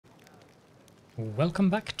Welcome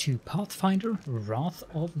back to Pathfinder Wrath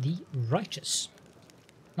of the Righteous.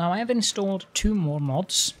 Now I have installed two more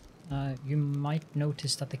mods. You might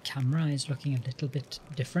notice that the camera is looking a little bit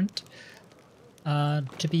different.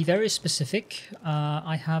 To be very specific,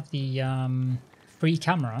 I have the free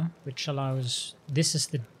camera, which allows... This is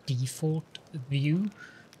the default view.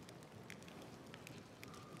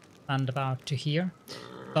 And about to here.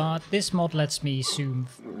 But this mod lets me zoom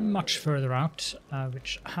much further out,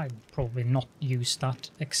 which I probably not use that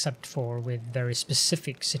except for with very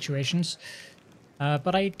specific situations.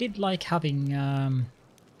 But I did like having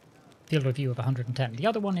field of view of 110. The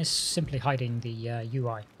other one is simply hiding the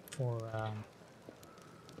UI for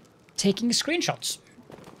taking screenshots.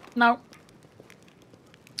 Now,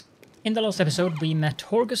 in the last episode we met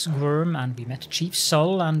Horgus Worm and we met Chief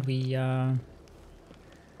Sol and we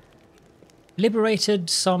liberated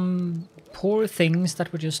some poor things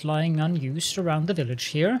that were just lying unused around the village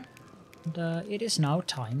here. And it is now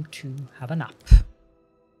time to have a nap.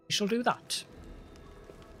 We shall do that.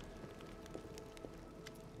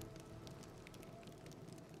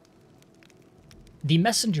 The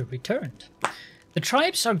messenger returned. The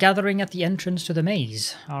tribes are gathering at the entrance to the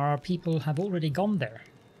maze. Our people have already gone there.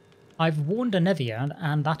 I've warned Anevia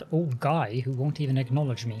and that old guy who won't even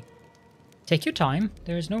acknowledge me. Take your time,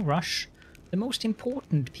 there is no rush. The most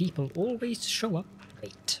important people always show up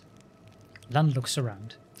late. Lan looks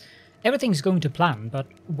around. Everything's going to plan, but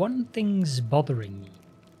one thing's bothering me.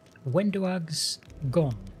 Wenduag's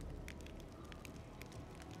gone.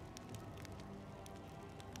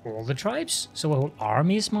 All the tribes? So a whole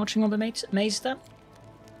army is marching on the maze then?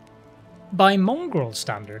 By mongrel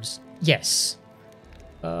standards, yes.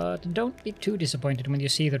 But don't be too disappointed when you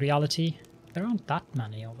see the reality. There aren't that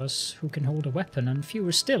many of us who can hold a weapon, and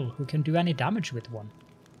fewer still who can do any damage with one.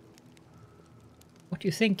 What do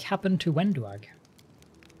you think happened to Wenduag?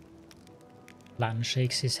 Lan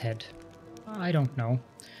shakes his head. I don't know.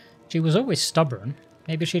 She was always stubborn.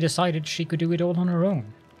 Maybe she decided she could do it all on her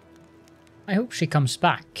own. I hope she comes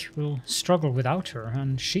back. We'll struggle without her,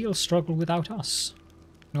 and she'll struggle without us.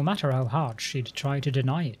 No matter how hard she'd try to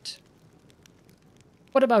deny it.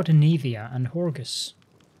 What about Anevia and Horgus?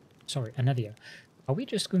 Sorry, Anevia. Are we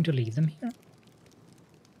just going to leave them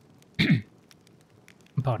here?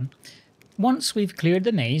 Pardon. Once we've cleared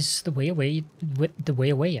the maze, the way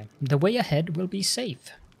ahead will be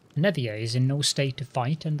safe. Anevia is in no state to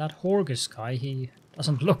fight, and that Horgus guy, he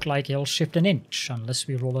doesn't look like he'll shift an inch unless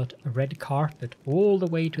we roll out a red carpet all the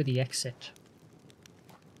way to the exit.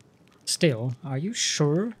 Still, are you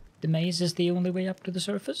sure the maze is the only way up to the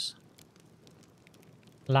surface?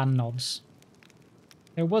 Lan nods.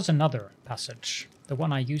 There was another passage, the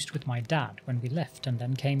one I used with my dad when we left and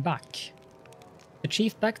then came back. The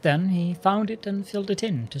chief back then, he found it and filled it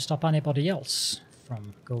in to stop anybody else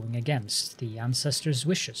from going against the ancestors'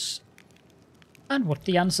 wishes. And what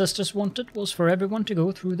the ancestors wanted was for everyone to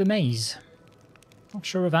go through the maze. Not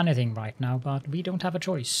sure of anything right now, but we don't have a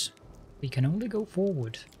choice. We can only go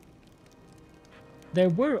forward. There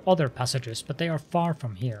were other passages, but they are far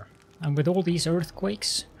from here. And with all these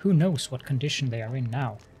earthquakes, who knows what condition they are in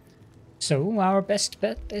now. So our best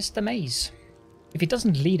bet is the maze. If it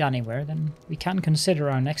doesn't lead anywhere, then we can consider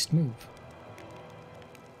our next move.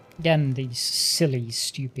 Again, these silly,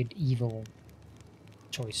 stupid, evil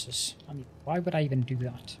choices. I mean, why would I even do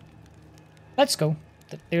that? Let's go.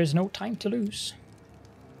 There's no time to lose.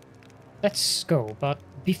 Let's go, but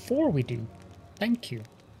before we do, thank you.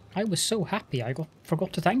 I was so happy I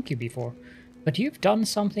forgot to thank you before. But you've done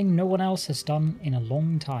something no one else has done in a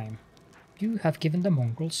long time. You have given the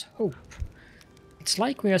mongrels hope. It's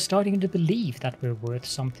like we are starting to believe that we're worth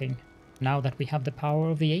something, now that we have the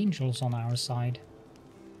power of the angels on our side.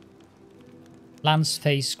 Lan's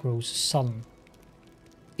face grows sullen.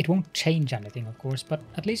 It won't change anything, of course, but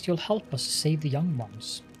at least you'll help us save the young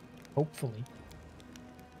ones. Hopefully.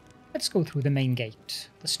 Let's go through the main gate.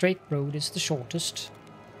 The straight road is the shortest.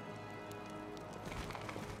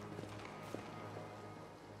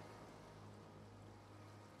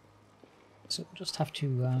 So we'll just have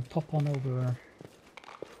to pop on over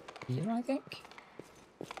here, I think.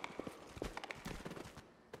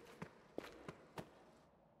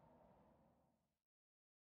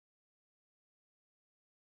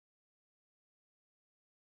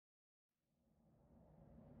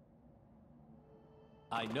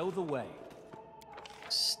 I know the way.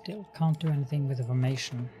 Still can't do anything with the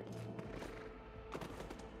formation. I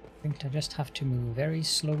think I just have to move very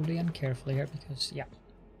slowly and carefully here because, yeah.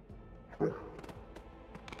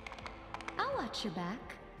 I'll watch your back.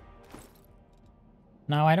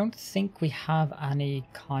 Now, I don't think we have any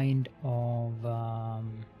kind of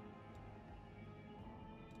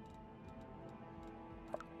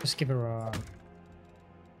Just give her a...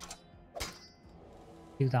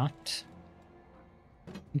 do that.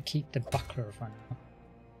 And keep the buckler for now.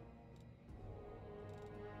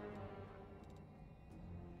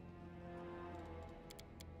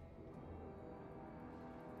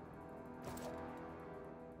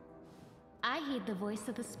 I heed the voice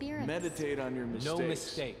of the spirits. Meditate on your mistakes. No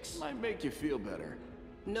mistakes. Might make you feel better.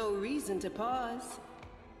 No reason to pause.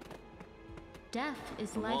 Death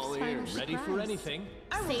is I'm life's all final ears. Ready surprise. for anything?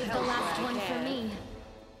 I will Save the help last where I one for can. me.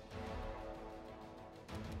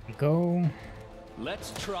 We go.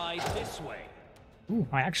 Let's try this way. Ooh,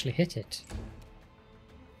 I actually hit it.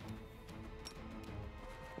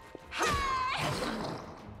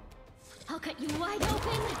 I'll cut you wide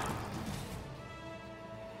open.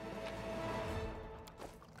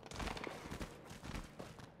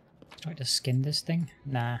 Try to skin this thing?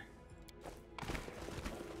 Nah.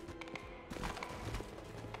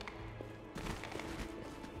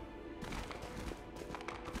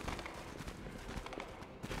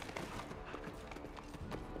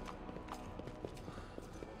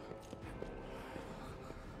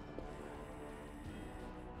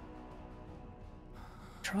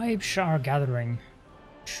 Tribes are gathering.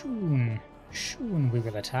 Soon we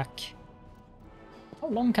will attack. How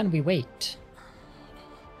long can we wait?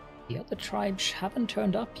 The other tribes haven't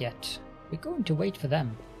turned up yet. We're going to wait for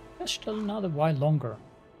them. Just another while longer.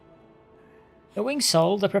 Knowing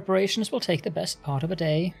so, the preparations will take the best part of a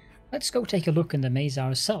day. Let's go take a look in the maze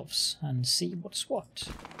ourselves and see what's what.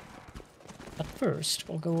 But first,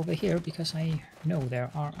 we'll go over here because I know there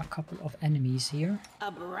are a couple of enemies here.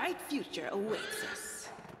 A bright future awaits us.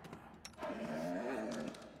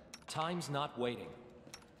 Time's not waiting.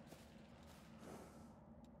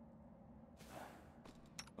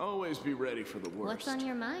 Always be ready for the worst. What's on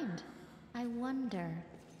your mind? I wonder.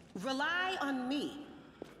 Rely on me.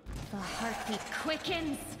 The heartbeat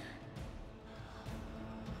quickens.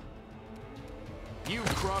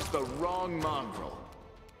 You've crossed the wrong mongrel.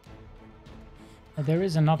 There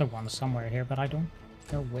is another one somewhere here, but I don't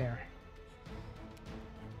know where.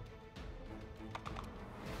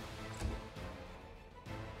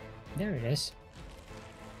 There it is.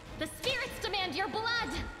 The spirits demand your blood.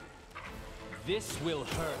 This will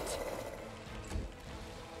hurt.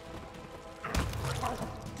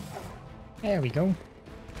 There we go.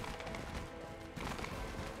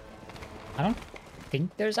 I don't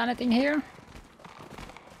think there's anything here.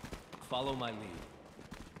 Follow my lead.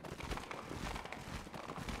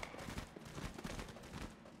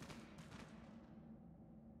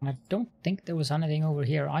 I don't think there was anything over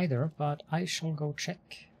here either, but I shall go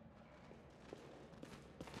check.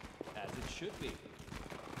 As it should be.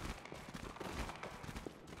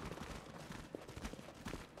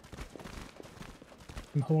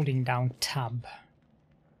 I'm holding down tab.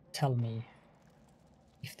 Tell me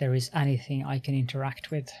if there is anything I can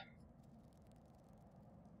interact with.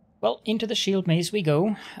 Well, into the shield maze we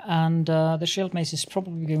go, and the shield maze is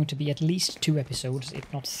probably going to be at least 2 episodes,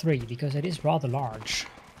 if not 3, because it is rather large.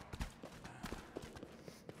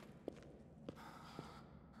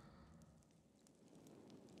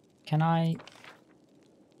 Can I...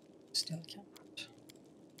 Still can't.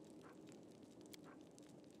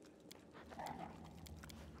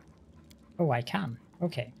 Oh, I can.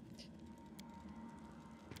 Okay.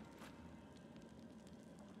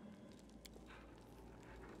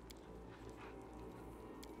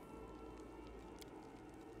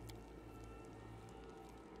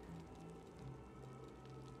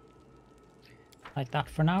 Like that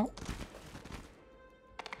for now.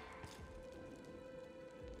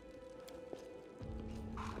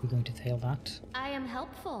 We're going to fail that. I am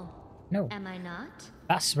helpful. No. Am I not?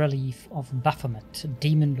 Bas relief of Baphomet,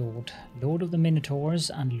 Demon Lord, Lord of the Minotaurs,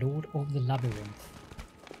 and Lord of the Labyrinth.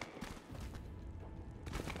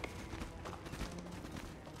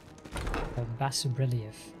 Or Bas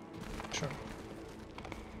relief. Sure.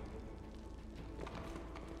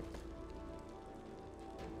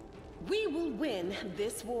 We will win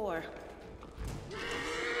this war.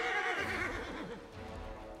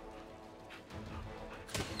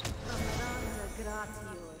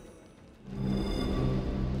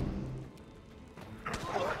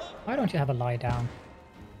 Why don't you have a lie down?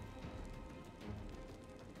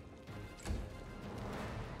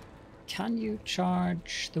 Can you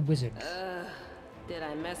charge the wizard? Did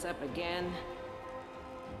I mess up again?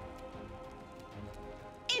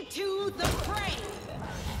 Into the fray!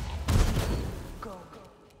 Go.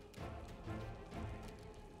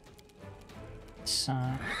 Let's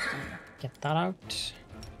get that out.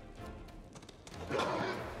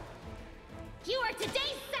 You are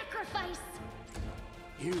today's sacrifice.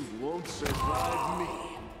 You won't survive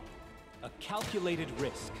me. A calculated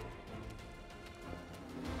risk.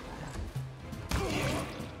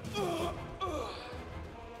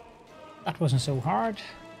 That wasn't so hard.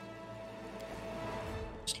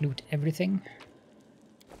 Just loot everything.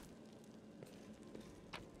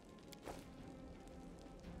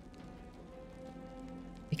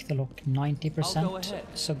 Pick the lock 90%. I'll go ahead.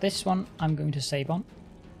 So this one I'm going to save on.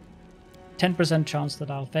 10% chance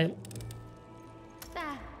that I'll fail.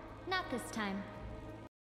 Ah, not this time.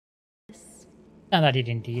 And I did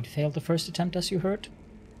indeed fail the first attempt, as you heard.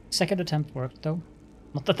 Second attempt worked, though.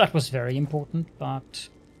 Not that that was very important, but...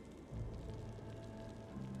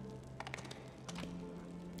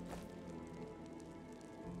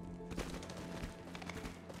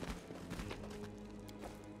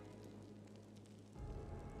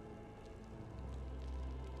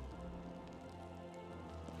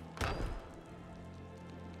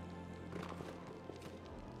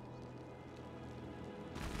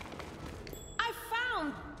 I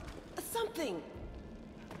found something.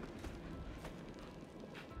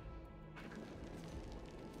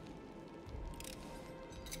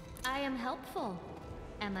 I am helpful,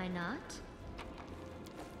 am I not?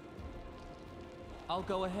 I'll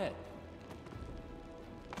go ahead.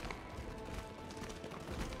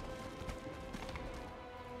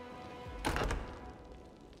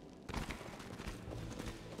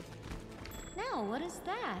 Now, what is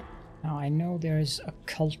that? Now, I know there's a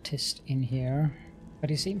cultist in here, but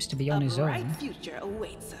he seems to be on his A bright own. future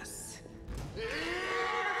awaits us.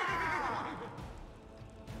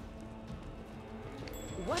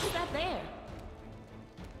 What's that there?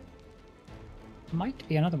 Might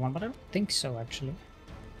be another one, but I don't think so, actually.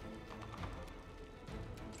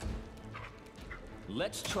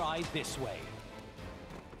 Let's try this way.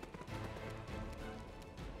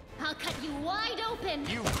 I'll cut you wide open!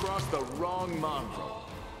 You crossed the wrong mongrel.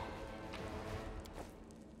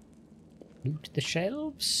 Loot the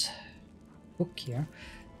shelves. Book here.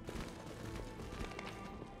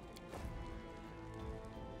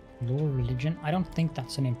 Lore religion. I don't think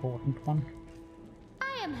that's an important one.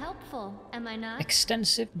 I am helpful, am I not?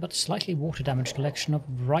 Extensive but slightly water damaged collection of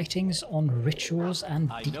writings on rituals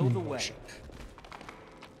and I know demon the way. worship.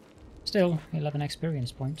 Still, 11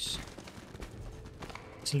 experience points.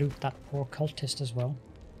 Let's loot that poor cultist as well.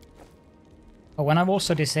 Oh, and I've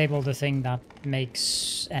also disabled the thing that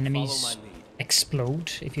makes enemies Follow my lead.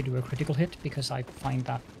 explode if you do a critical hit, because I find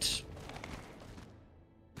that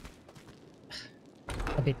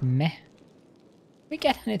a bit meh. We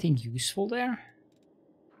get anything useful there?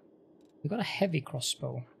 We got a heavy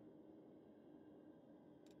crossbow.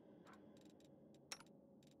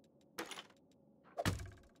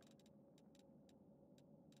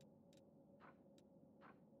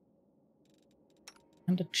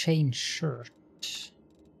 And a chain shirt.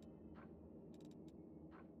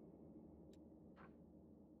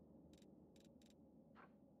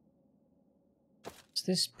 Does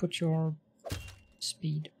this put your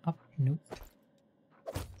speed up? Nope.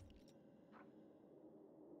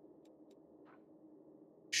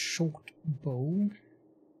 Short bow.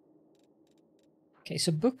 Okay,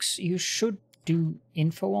 so books, you should do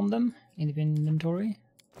info on them in the inventory.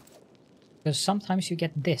 Because sometimes you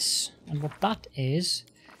get this, and what that is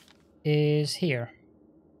here.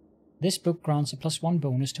 This book grants a +1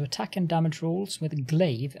 bonus to attack and damage rolls with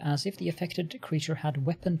glaive, as if the affected creature had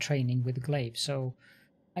weapon training with glaive. So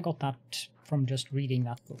I got that from just reading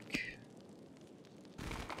that book.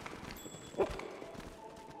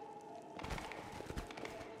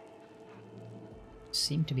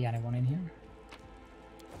 Seem to be anyone in here.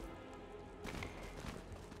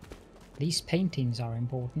 These paintings are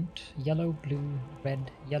important. Yellow, blue,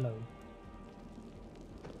 red, yellow.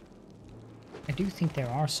 I do think there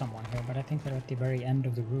are someone here, but I think they're at the very end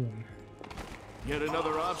of the room. Yet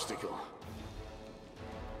another obstacle.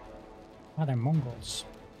 Ah, they're Mongols.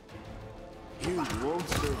 You won't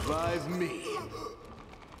survive me.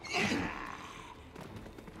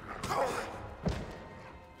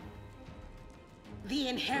 The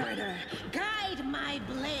Inheritor, guide my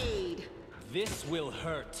blade. This will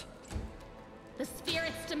hurt. The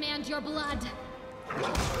spirits demand your blood!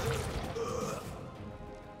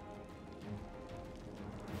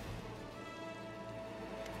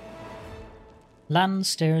 Lan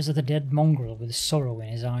stares at the dead mongrel with sorrow in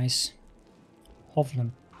his eyes.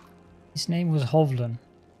 Hovland. His name was Hovland.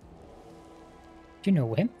 Do you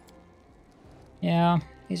know him? Yeah,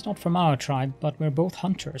 he's not from our tribe, but we're both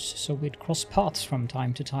hunters, so we'd cross paths from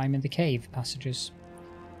time to time in the cave passages.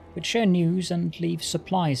 We'd share news and leave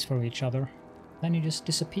supplies for each other. Then he just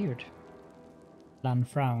disappeared. Lan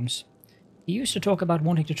frowns. He used to talk about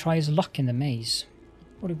wanting to try his luck in the maze.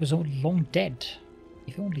 But it was all long dead.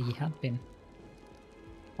 If only he had been.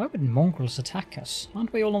 Why would mongrels attack us?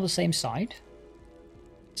 Aren't we all on the same side?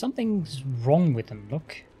 Something's wrong with them,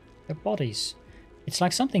 look. Their bodies. It's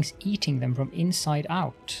like something's eating them from inside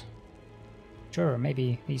out. Sure,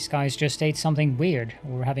 maybe these guys just ate something weird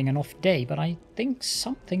or were having an off day, but I think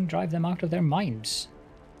something drive them out of their minds.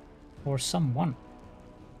 Or someone.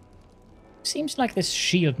 Seems like this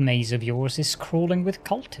shield maze of yours is crawling with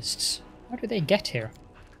cultists. How did they get here?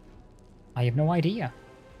 I have no idea.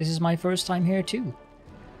 This is my first time here too.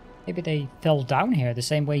 Maybe they fell down here the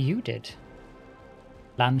same way you did.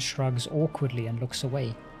 Lan shrugs awkwardly and looks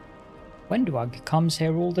away. Wendwag comes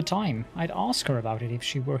here all the time. I'd ask her about it if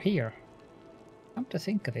she were here. Come to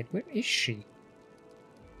think of it, where is she?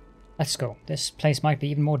 Let's go. This place might be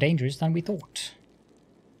even more dangerous than we thought.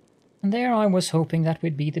 And there I was hoping that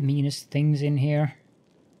we'd be the meanest things in here.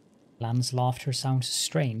 Lan's laughter sounds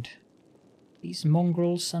strained. These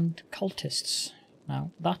mongrels and cultists.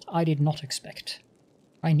 Now, that I did not expect.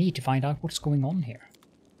 I need to find out what's going on here.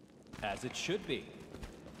 As it should be.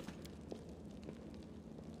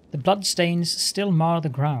 The bloodstains still mar the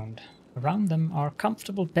ground. Around them are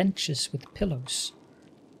comfortable benches with pillows.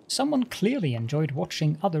 Someone clearly enjoyed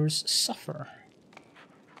watching others suffer.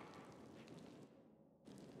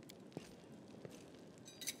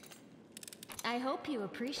 I hope you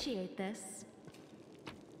appreciate this.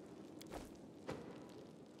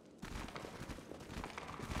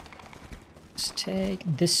 Let's take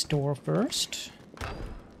this door first.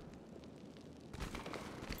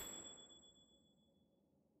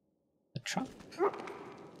 The trap.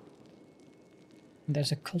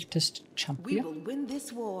 There's a cultist We champion. will win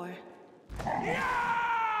this war.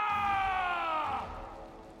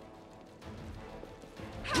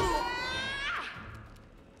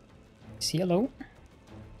 Is he alone?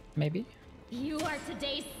 Maybe. You are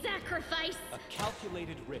today's sacrifice. A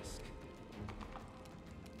calculated risk.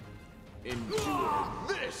 Endure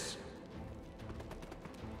this!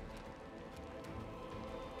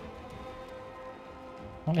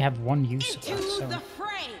 Only have one use of Into that, so the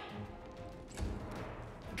fray!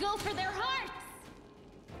 Go for their hearts.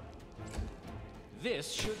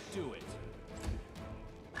 This should do it.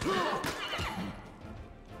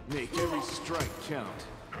 Make every strike count.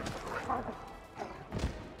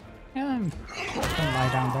 yeah, don't lie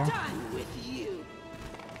down there. Done with you!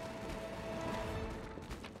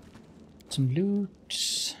 Some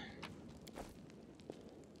loot.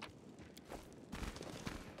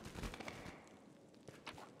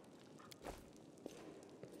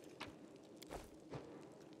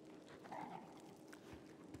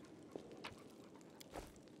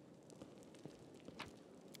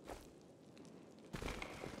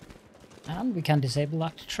 And we can disable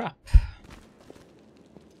that trap.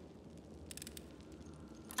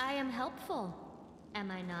 I am helpful, am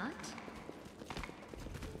I not?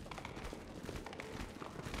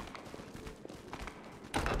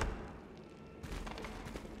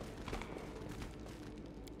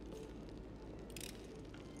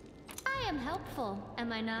 I am helpful,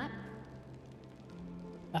 am I not?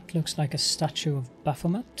 That looks like a statue of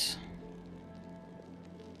Baphomet.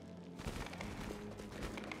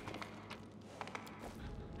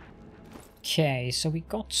 Okay, so we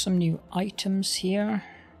got some new items here.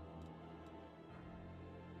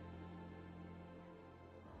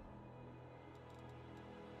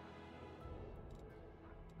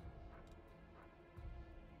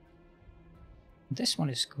 This one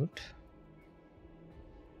is good.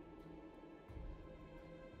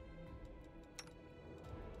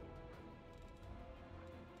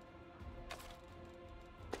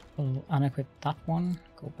 We'll unequip that one,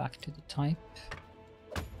 go back to the type.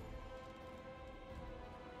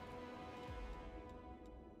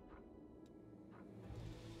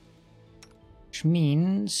 Which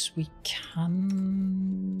means we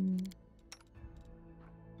can...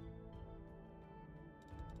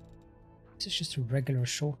 This is just a regular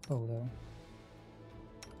short bow though.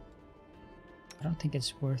 I don't think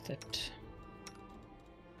it's worth it.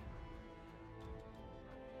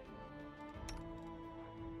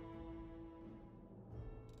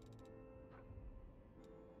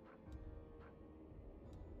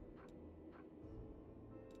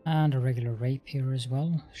 And a regular rapier as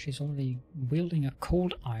well. She's already wielding a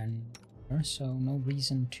cold iron, so no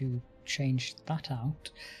reason to change that out.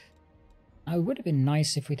 Now, it would have been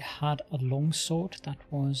nice if we'd had a longsword that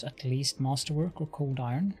was at least masterwork or cold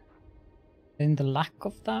iron. In the lack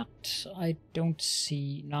of that, I don't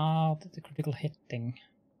see now the critical hit thing.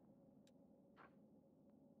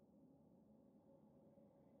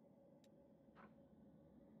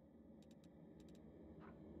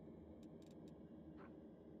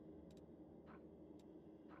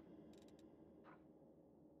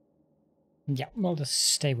 Yeah, we'll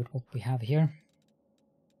just stay with what we have here.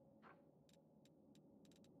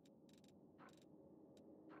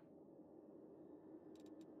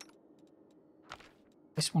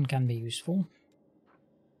 This one can be useful.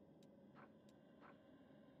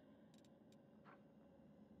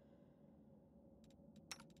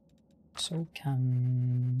 So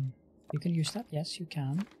can... You can use that? Yes, you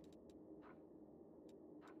can.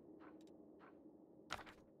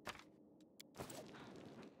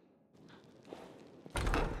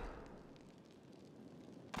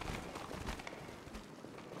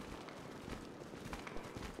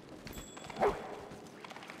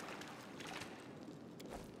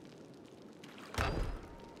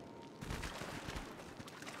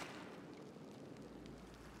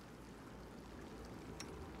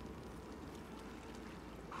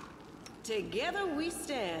 Together we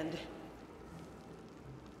stand.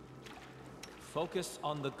 Focus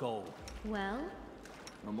on the goal. Well,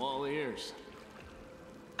 I'm all ears.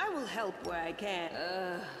 I will help where I can.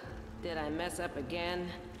 Did I mess up again?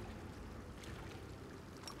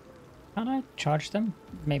 Can I charge them?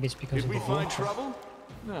 Maybe it's because Did of we the find water. trouble?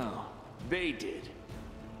 No, they did.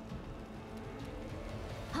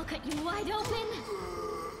 I'll cut you wide open.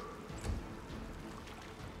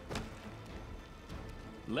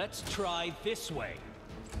 Let's try this way.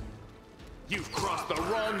 You've crossed the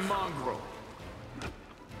wrong mongrel.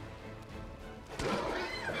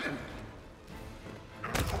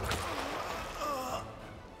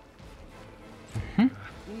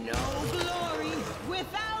 No glory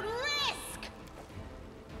without risk!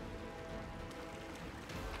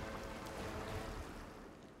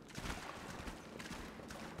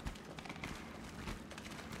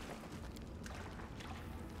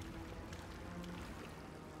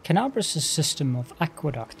 Canabras's system of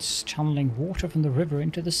aqueducts channeling water from the river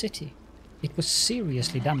into the city. It was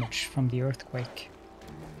seriously damaged from the earthquake.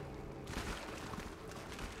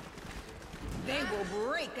 They will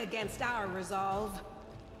break against our resolve.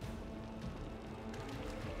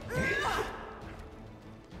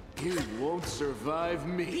 You won't survive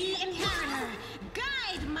me. The Inheritor,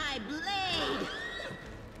 guide my blade!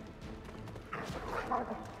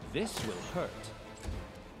 This will hurt.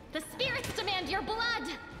 The spirits demand your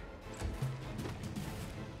blood.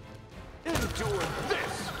 Endure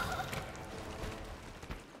this!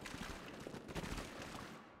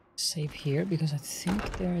 Save here because I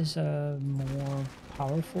think there is a more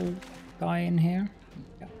powerful guy in here.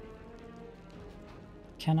 Yeah.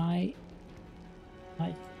 Can I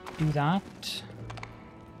do that?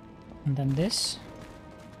 And then this?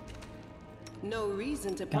 No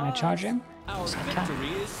reason to Can I pause. charge him? Our Yes, I can.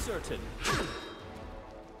 victory is certain.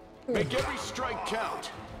 Make every strike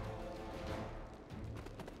count.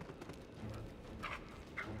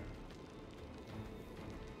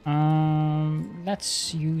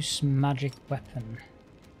 Let's use magic weapon.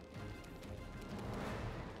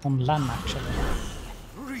 On Lan, actually.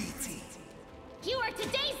 You are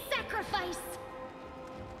today's sacrifice.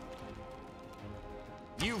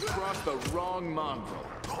 You've crossed the wrong mongrel.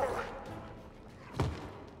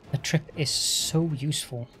 The trip is so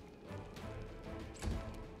useful.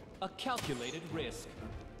 A calculated risk.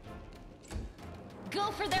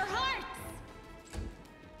 Go for their hearts.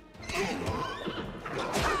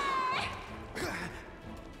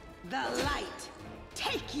 The light,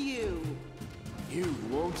 take you! You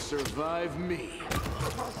won't survive me.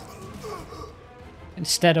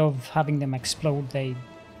 Instead of having them explode, they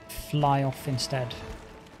fly off instead.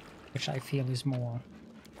 Which I feel is more...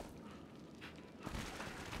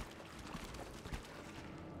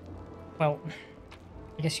 Well,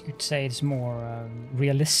 I guess you could say it's more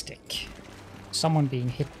realistic. Someone being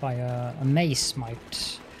hit by a mace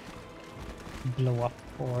might blow up,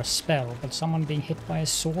 or a spell, but someone being hit by a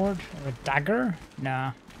sword or a dagger?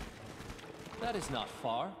 Nah. That is not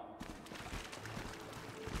far.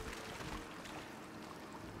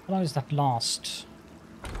 How long does that last?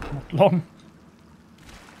 Not long.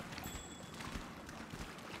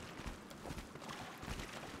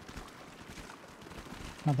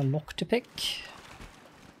 Another lock to pick.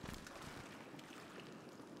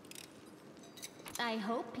 I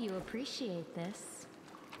hope you appreciate this.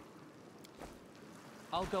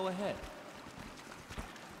 I'll go ahead.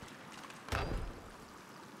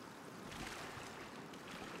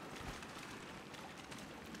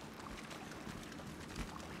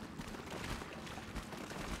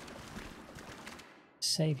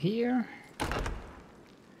 Save here.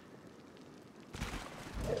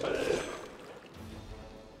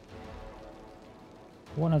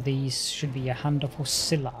 One of these should be a Hand of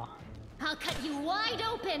Hosilla. I'll cut you wide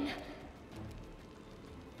open.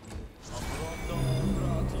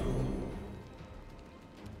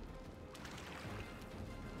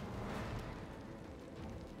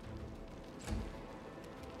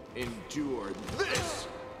 Endure this!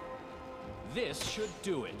 This should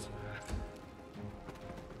do it.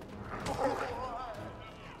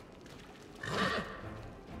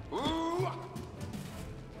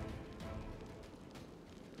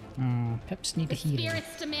 Peps need The a healing.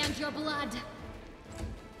 spirits demand your blood.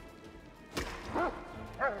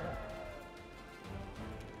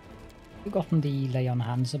 You gotten the lay on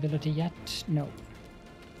hands ability yet? No.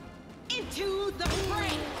 Into the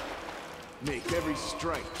fray! Make every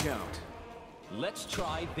strike count. Let's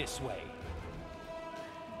try this way.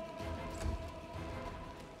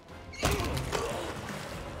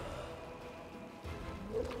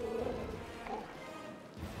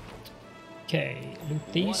 Okay, loot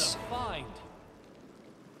these. What a find!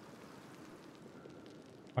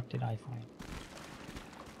 What did I find?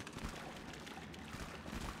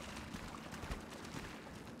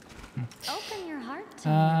 Open your heart to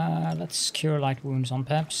me. Let's cure light wounds on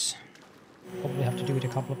Peps. Probably have to do it a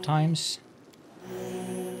couple of times.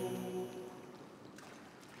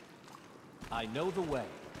 I know the way.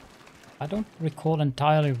 I don't recall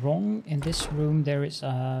entirely wrong. In this room there is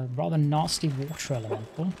a rather nasty water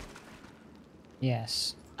elemental.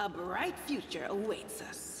 Yes. A bright future awaits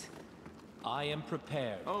us. I am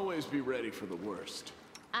prepared. Always be ready for the worst.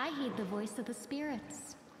 I heed the voice of the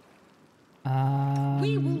spirits.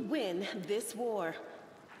 We will win this war.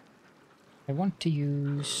 I want to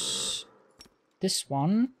use this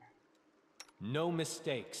one No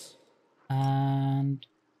mistakes. and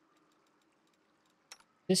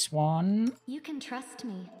this one. You can trust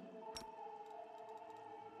me.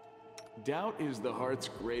 Doubt is the heart's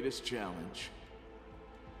greatest challenge.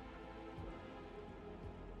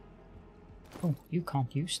 Oh, you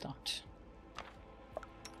can't use that.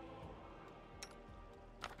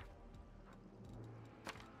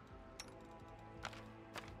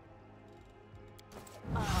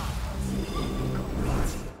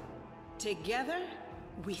 Together,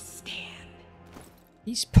 we stand.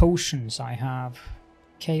 These potions I have.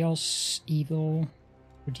 Chaos, evil,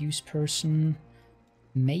 reduce person,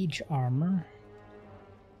 mage armor.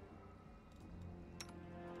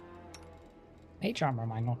 Mage armor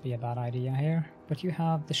might not be a bad idea here, but you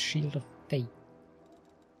have the shield of fate.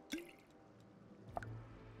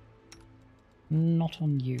 Not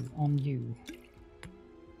on you, on you.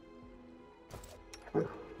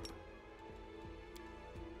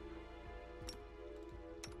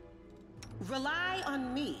 Rely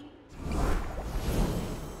on me.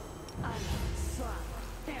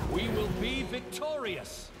 We will be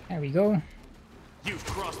victorious. There we go. You've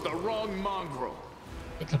crossed the wrong mongrel.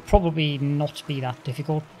 It'll probably not be that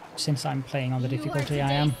difficult, since I'm playing on the difficulty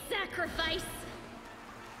I am. Sacrifice.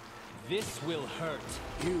 This will hurt.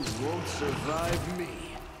 You won't survive me.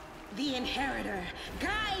 The Inheritor,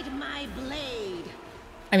 guide my blade.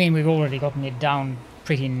 I mean, we've already gotten it down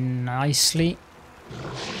pretty nicely.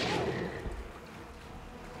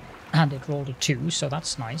 And it rolled a 2, so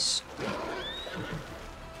that's nice.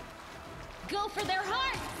 Go for their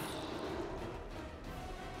hearts.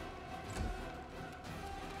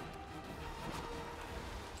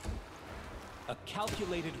 A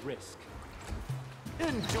calculated risk.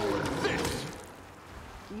 Endure this!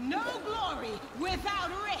 No glory without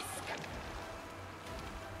risk.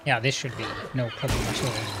 Yeah, this should be no problem at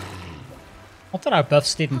all. Not that our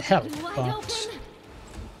buffs didn't help, Wide but... open.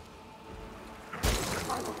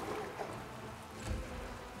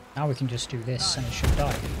 Now we can just do this and it should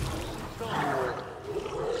die.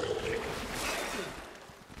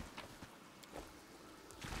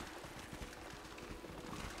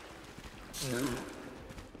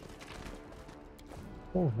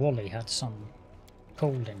 Poor Wally had some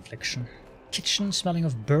cold infliction. Kitchen smelling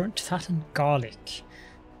of burnt fat and garlic.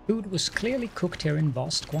 Food was clearly cooked here in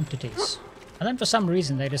vast quantities. And then for some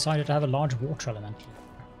reason they decided to have a large water elemental.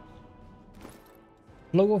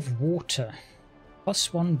 Flow of water.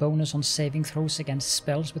 +1 bonus on saving throws against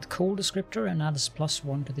spells with cold descriptor and adds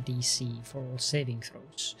 +1 to the DC for all saving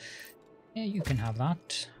throws. Yeah, you can have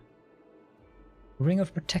that. Ring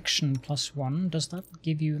of protection +1. Does that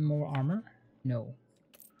give you more armor? No.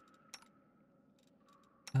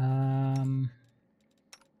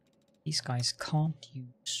 These guys can't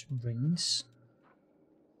use rings.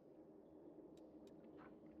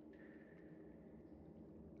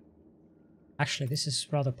 Actually, this is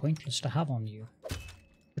rather pointless to have on you.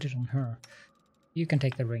 Put it on her. You can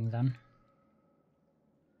take the ring then.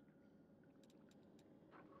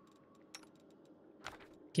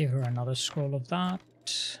 Give her another scroll of that.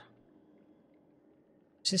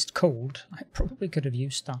 Resist cold. I probably could have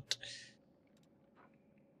used that.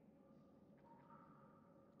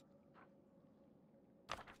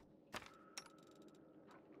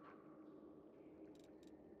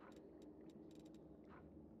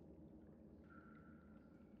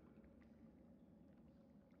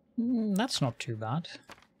 That's not too bad.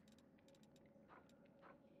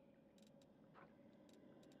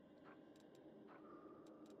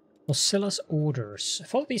 Osilla's orders.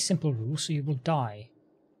 Follow these simple rules or you will die.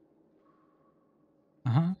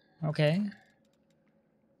 Okay.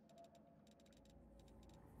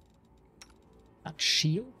 That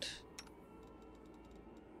shield?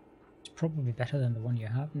 It's probably better than the one you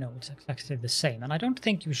have. No, it's exactly the same. And I don't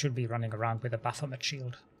think you should be running around with a Baphomet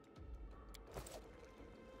shield.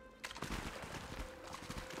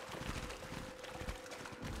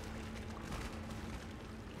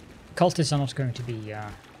 Cultists are not going to be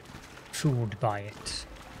fooled by it.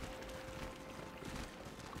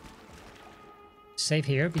 Save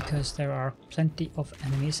here because there are plenty of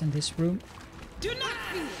enemies in this room. Do not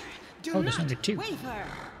fear. Do Oh, there's not only 2. waver.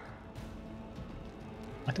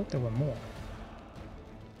 I thought there were more.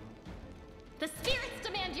 The spirits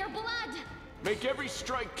demand your blood! Make every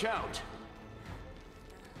strike count.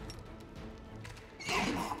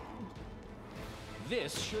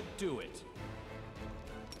 This should do it.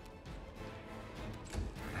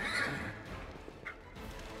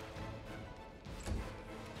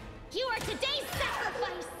 You are today's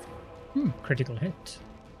sacrifice! Critical hit.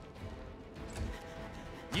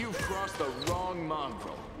 You've crossed the wrong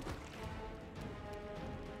mongrel.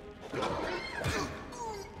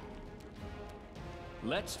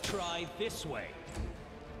 Let's try this way.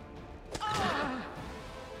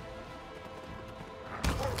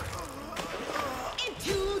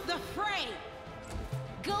 Into the fray.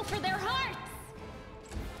 Go for their hearts!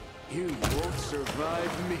 You won't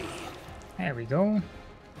survive me. There we go.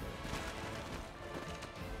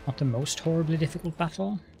 Not the most horribly difficult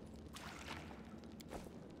battle.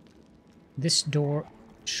 This door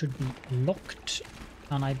should be locked,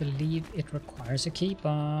 and I believe it requires a key,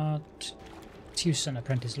 but let's use an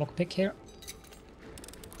apprentice lockpick here.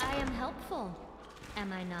 I am helpful,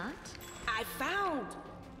 am I not? I found,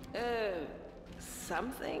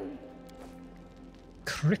 something.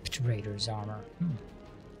 Crypt Raider's armor.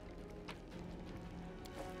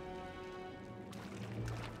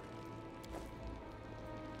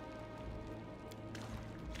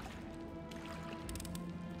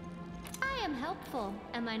 I am helpful,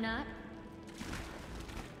 am I not?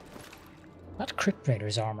 That Crypt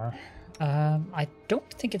Raider's armor. I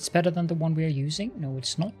don't think it's better than the one we are using. No,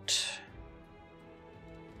 it's not.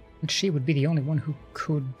 And she would be the only one who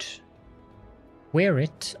could wear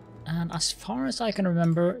it. And as far as I can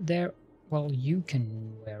remember, well, you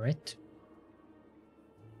can wear it.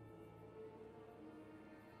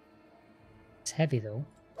 It's heavy though.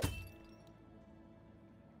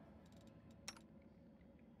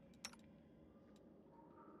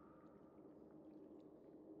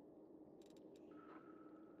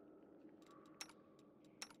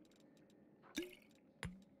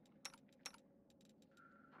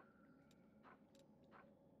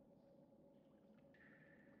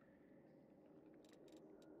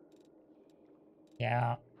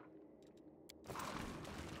 Yeah.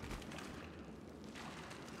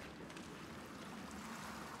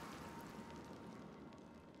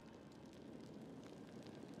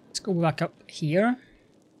 Let's go back up here.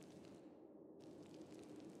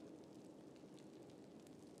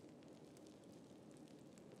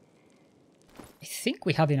 I think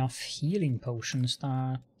we have enough healing potions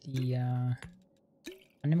that the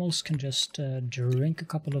animals can just drink a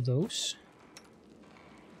couple of those.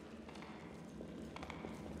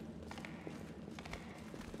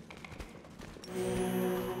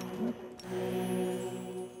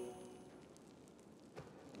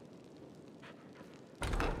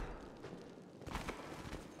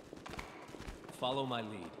 Follow my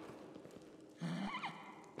lead.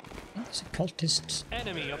 There's a cultist.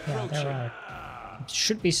 Enemy Yeah, approaching. there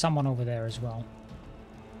should be someone over there as well.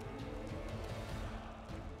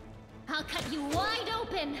 I'll cut you wide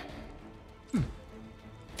open!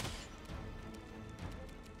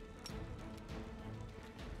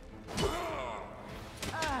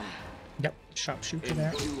 Yep, sharpshooter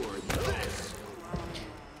there. Endure this.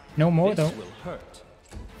 No more This though. will hurt.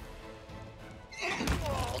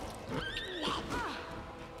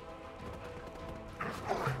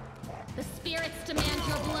 The spirits demand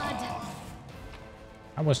your blood!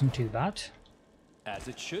 That wasn't too bad. As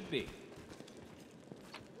it should be.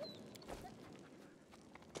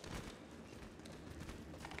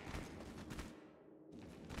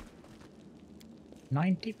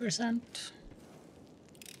 %.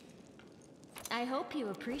 I hope you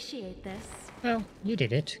appreciate this. Well, you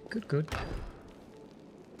did it. Good, good.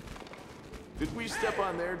 Did we step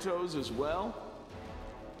on their toes as well?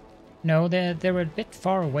 No, they were a bit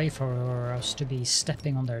far away for us to be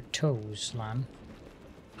stepping on their toes, Lan.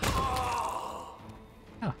 Ah,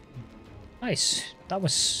 Nice. That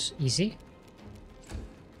was easy.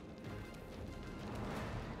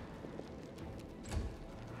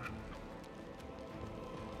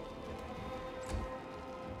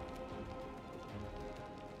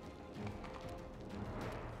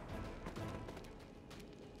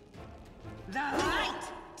 The light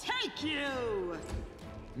take you!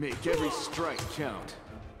 Make every strike count.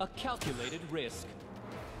 A calculated risk.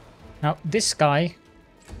 Now, this guy,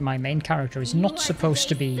 my main character, is not supposed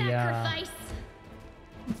to be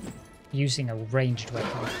using a ranged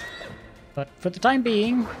weapon. But for the time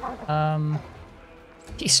being,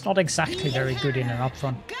 he's not exactly very good in an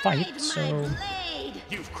upfront fight, so...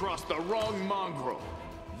 You've crossed the wrong mongrel.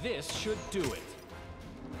 This should do it.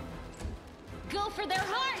 Go for their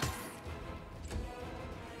hearts!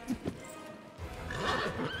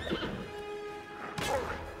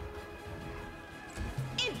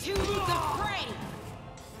 Into the fray!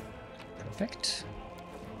 Perfect.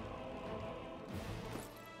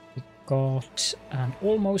 We got an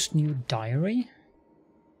almost new diary.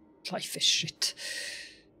 Life is shit.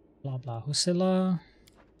 Blah blah Hosilla.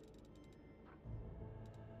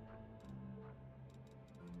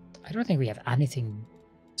 I don't think we have anything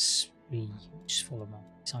really useful among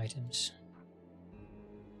these items.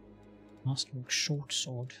 Masterwork short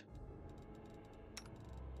sword.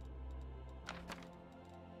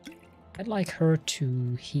 I'd like her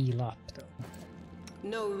to heal up though.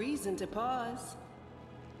 No reason to pause.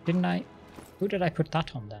 Didn't I? Who did I put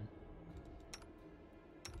that on then?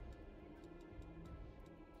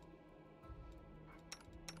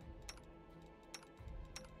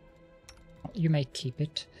 You may keep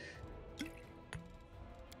it.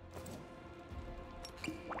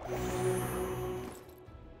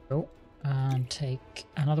 Go and take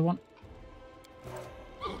another one.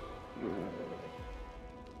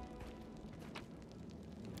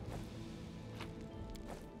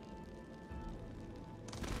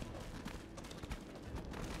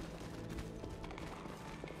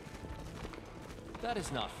 That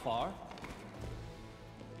is not far.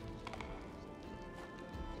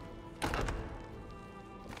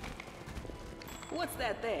 What's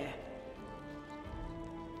that there?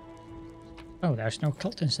 Oh, there's no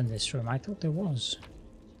cultists in this room. I thought there was.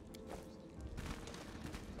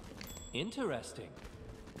 Interesting.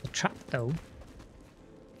 The trap, though.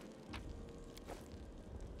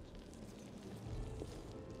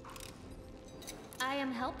 I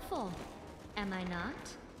am helpful, am I not?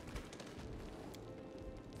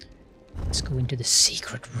 Let's go into the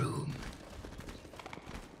secret room.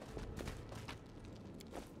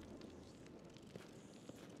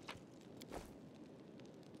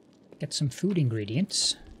 Get some food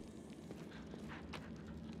ingredients.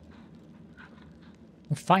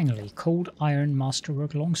 Oh, finally, cold iron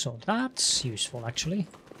masterwork longsword. That's useful, actually.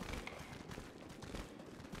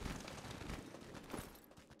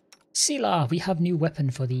 Sila, we have new weapon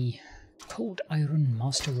for the cold iron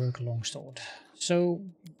masterwork longsword. So,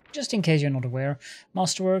 just in case you're not aware,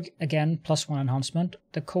 masterwork, again, +1 enhancement.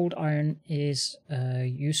 The cold iron is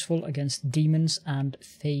useful against demons and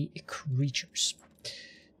fey creatures.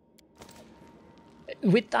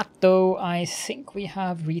 With that, though, I think we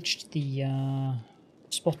have reached the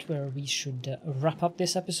spot where we should wrap up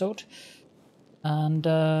this episode. And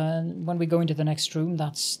when we go into the next room,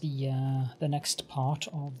 that's the next part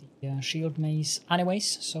of the shield maze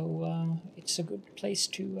anyways. So it's a good place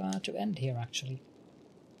to end here, actually.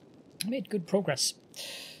 I made good progress.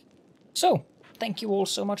 So, thank you all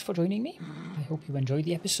so much for joining me. I hope you enjoyed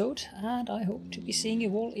the episode, and I hope to be seeing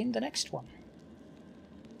you all in the next one.